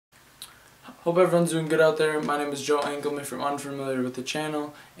Hope everyone's doing good out there. My name is Joe Anklam if you're unfamiliar with the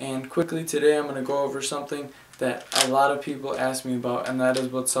channel, and quickly today I'm going to go over something that a lot of people ask me about, and that is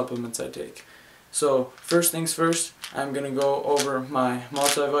what supplements I take. So first things first, I'm going to go over my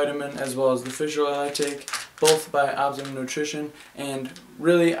multivitamin as well as the fish oil I take, both by Optimum Nutrition, and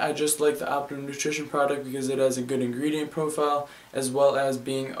really I just like the Optimum Nutrition product because it has a good ingredient profile as well as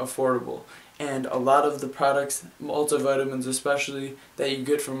being affordable. And a lot of the products, multivitamins especially, that you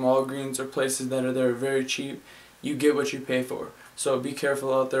get from Walgreens or places that are very cheap, you get what you pay for. So be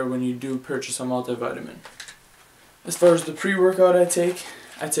careful out there when you do purchase a multivitamin. As far as the pre-workout I take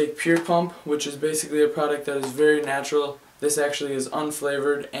Pure Pump, which is basically a product that is very natural. This actually is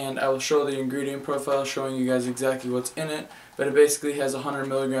unflavored, and I will show the ingredient profile showing you guys exactly what's in it. But it basically has 100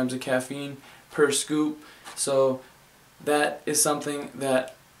 milligrams of caffeine per scoop. So that is something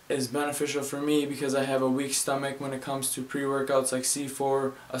that is beneficial for me because I have a weak stomach when it comes to pre-workouts like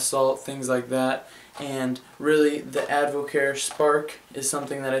C4, Assault, things like that. And really the Advocare Spark is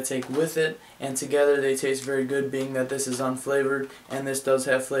something that I take with it, and together they taste very good, being that this is unflavored and this does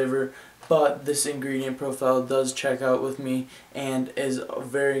have flavor. But this ingredient profile does check out with me and is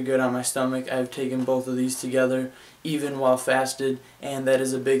very good on my stomach. I've taken both of these together even while fasted, and that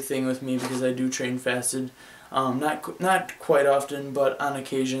is a big thing with me because I do train fasted. Not quite often, but on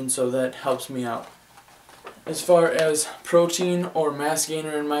occasion, so that helps me out. As far as protein or mass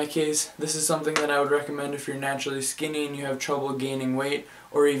gainer in my case, this is something that I would recommend if you're naturally skinny and you have trouble gaining weight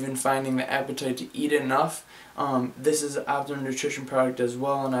or even finding the appetite to eat enough. This is an Optimum Nutrition product as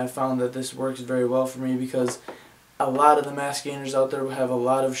well, and I found that this works very well for me because a lot of the mass gainers out there will have a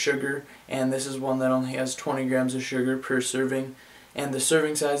lot of sugar, and this is one that only has 20 grams of sugar per serving. And the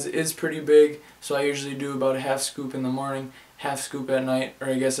serving size is pretty big, so I usually do about a half scoop in the morning, half scoop at night, or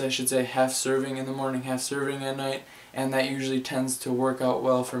I guess I should say half serving in the morning, half serving at night, and that usually tends to work out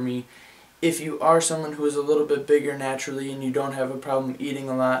well for me. If you are someone who is a little bit bigger naturally and you don't have a problem eating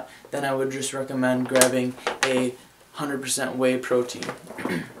a lot, then I would just recommend grabbing a 100% whey protein.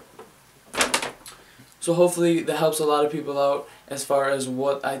 So hopefully that helps a lot of people out as far as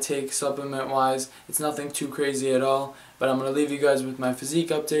what I take supplement wise. It's nothing too crazy at all, but I'm going to leave you guys with my physique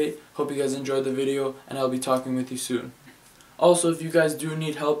update. Hope you guys enjoyed the video, and I'll be talking with you soon. Also, if you guys do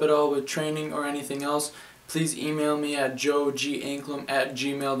need help at all with training or anything else, please email me at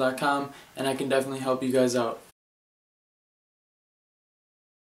joeganklam@gmail.com, and I can definitely help you guys out.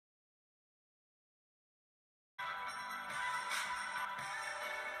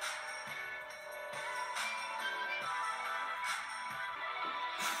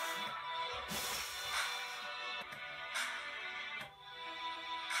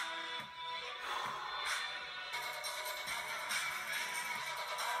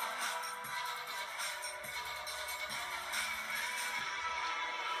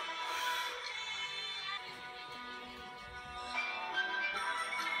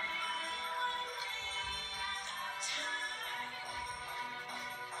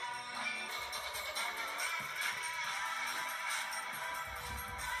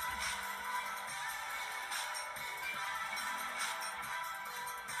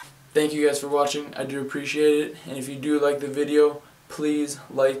 Thank you guys for watching. I do appreciate it, and if you do like the video, please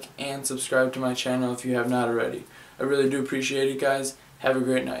like and subscribe to my channel if you have not already. I really do appreciate it, guys. Have a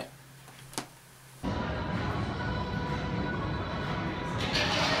great night.